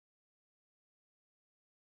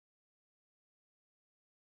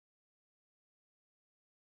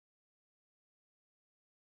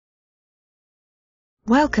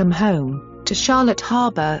Welcome home to Charlotte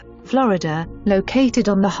Harbor, Florida. Located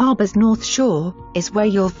on the harbor's north shore, is where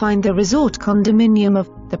you'll find the resort condominium of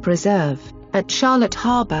The Preserve at Charlotte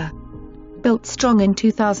Harbor. Built strong in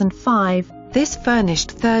 2005, this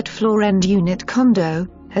furnished third-floor end-unit condo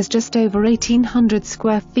has just over 1,800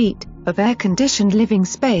 square feet of air-conditioned living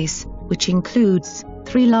space, which includes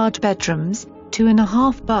 3 large bedrooms,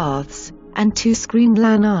 2.5 baths, and 2 screened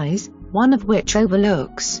lanais, one of which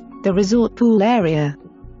overlooks the resort pool area.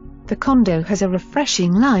 The condo has a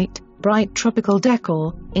refreshing light, bright tropical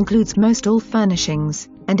decor, includes most all furnishings,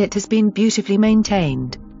 and it has been beautifully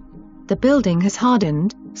maintained. The building has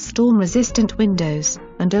hardened, storm-resistant windows,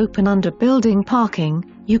 and open under-building parking.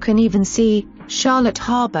 You can even see Charlotte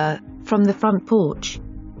Harbor from the front porch.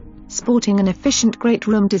 Sporting an efficient great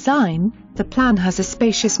room design, the plan has a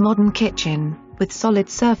spacious modern kitchen, with solid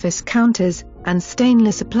surface counters, and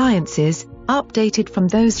stainless appliances, updated from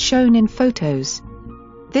those shown in photos.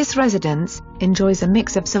 This residence enjoys a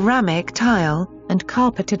mix of ceramic tile and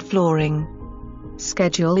carpeted flooring.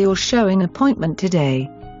 Schedule your showing appointment today.